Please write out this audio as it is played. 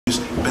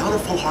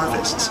bountiful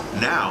harvests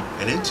now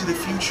and into the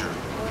future.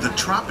 The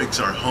tropics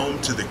are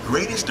home to the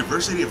greatest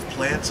diversity of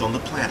plants on the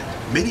planet.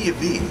 Many of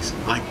these,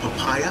 like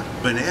papaya,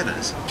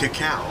 bananas,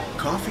 cacao,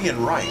 coffee, and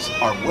rice,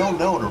 are well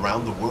known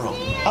around the world.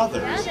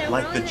 Others,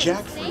 like the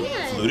jackfruit,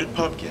 fluted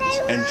pumpkins,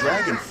 and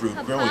dragon fruit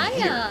growing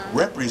here,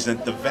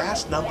 represent the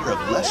vast number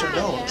of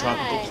lesser-known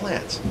tropical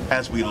plants.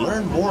 As we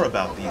learn more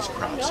about these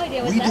crops,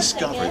 we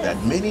discover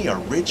that many are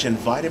rich in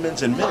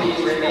vitamins and minerals,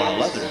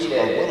 while others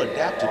are well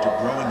adapted to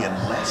growing in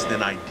less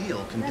than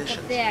ideal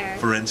conditions.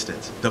 For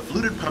instance, the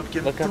fluted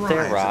pumpkin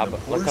thrives in the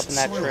poorest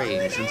soil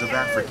conditions of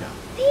Africa.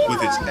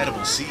 With its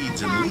edible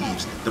seeds and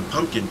leaves, the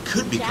pumpkin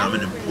could become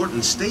an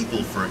important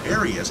staple for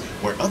areas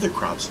where other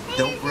crops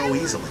don't grow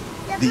easily.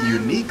 The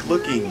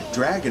unique-looking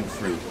dragon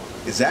fruit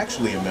is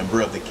actually a member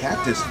of the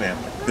cactus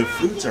family. The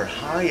fruits are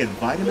high in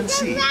vitamin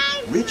C,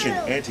 rich in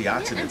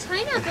antioxidants,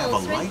 and have a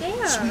light,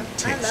 sweet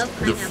taste.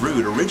 The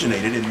fruit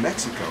originated in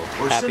Mexico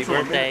or Central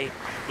America,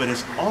 but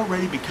is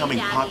already becoming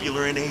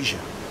popular in Asia.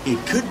 It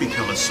could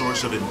become a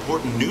source of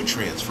important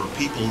nutrients for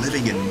people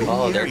living in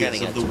many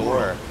areas of the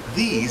world.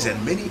 These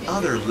and many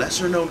other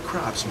lesser-known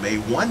crops may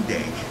one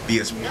day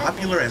be as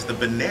popular as the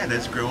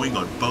bananas growing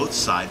on both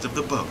sides of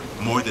the boat.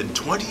 More than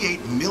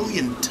 28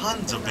 million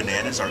tons of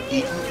bananas are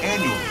eaten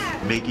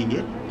annually, making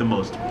it the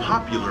most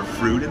popular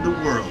fruit in the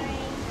world.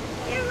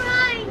 You're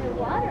right.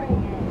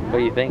 What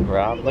do you think,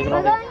 Rob? Look at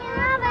all Going these. in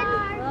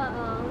an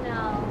oven.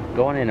 No.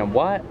 Going in a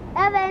what?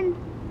 Oven.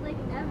 Like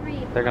every.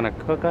 They're gonna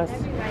cook us?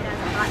 Every ride has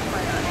a hot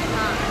butter.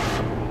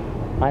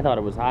 I thought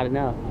it was hot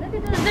enough. Look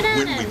at those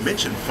bananas. When we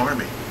mention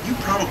farming, you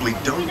probably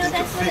don't think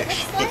of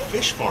fish. But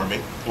fish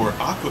farming, or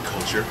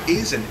aquaculture,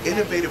 is an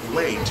innovative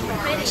way to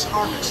increase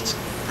harvests,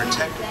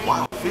 protect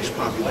wild fish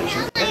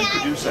populations, and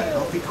produce a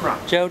healthy crop.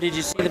 Joe, did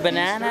you see the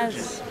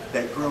bananas?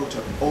 That grow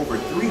to over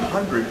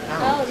 300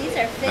 pounds. Oh, these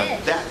are fish. Now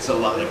that's a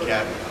lot of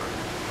caviar.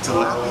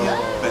 Tilapia,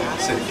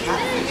 bass, and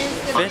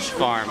catfish. Fish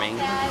farming.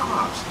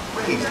 Crops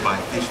raised by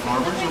fish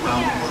farmers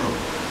around the world.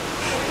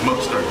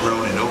 Most are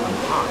grown in open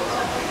ponds,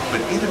 but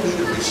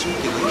innovative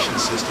recirculation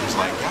systems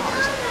like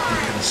ours can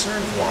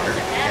conserve water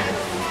and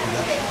food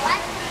production.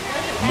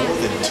 More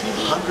than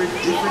 200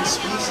 different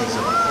species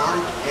of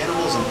aquatic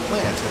animals and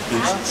plants have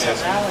been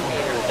successfully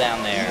Alligators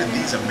down there. Even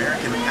these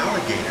American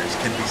alligators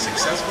can be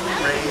successfully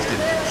raised in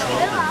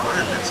controlled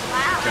environments.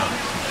 Guys,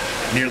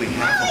 nearly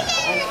half of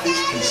all fish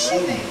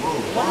consumed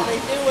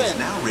worldwide is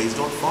now raised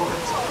on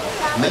farms.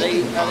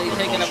 Making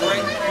taking a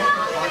break?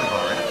 part of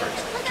our efforts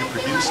to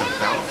produce a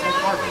bountiful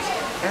harvest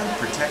and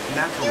protect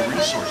natural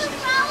resources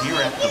here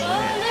at the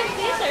land.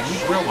 We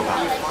grow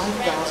about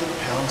 5,000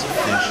 pounds of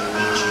fish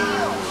each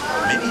year,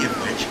 many of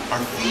which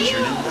are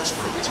featured in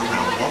restaurants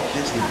around Walt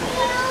Disney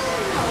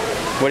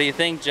World. What do you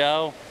think,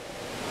 Joe?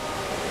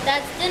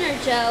 That's dinner,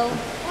 Joe.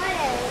 What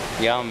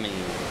is Yummy.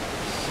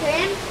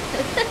 shrimp?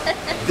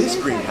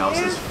 This greenhouse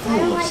is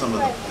full of some of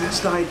the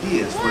best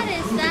ideas for What is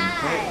improving that?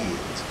 plant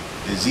yields.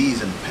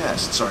 Disease and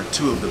pests are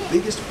two of the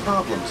biggest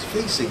problems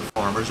facing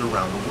farmers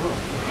around the world.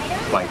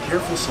 By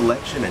careful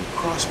selection and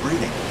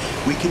crossbreeding,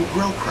 we can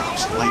grow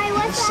crops like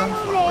these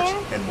sunflowers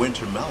and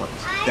winter melons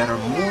that are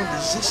more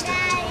resistant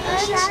to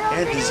pests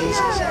and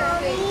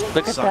diseases.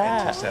 Look at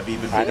Scientists that. have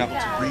even been able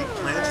to breed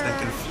plants that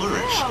can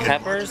flourish in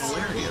Peppers?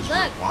 marginal areas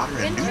where Look, water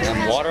and winter nutrients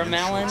And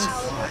watermelons? are in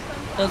short supply.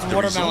 Those The result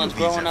watermelons of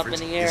these growing up in efforts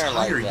the is air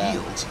like higher that.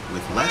 yields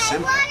with less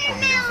impact on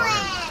the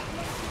environment.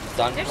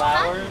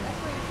 Sunflowers?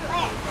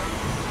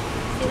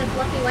 See the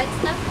fluffy white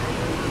stuff?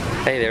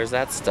 Hey, there's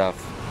that stuff.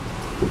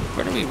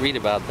 Where did we read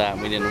about that?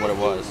 We didn't know what it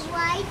was.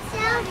 White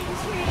stuff?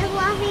 The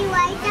fluffy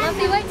white stuff?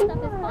 Fluffy white stuff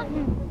is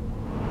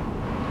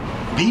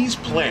fun. These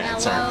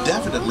plants are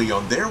definitely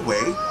on their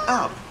way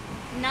up.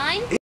 9?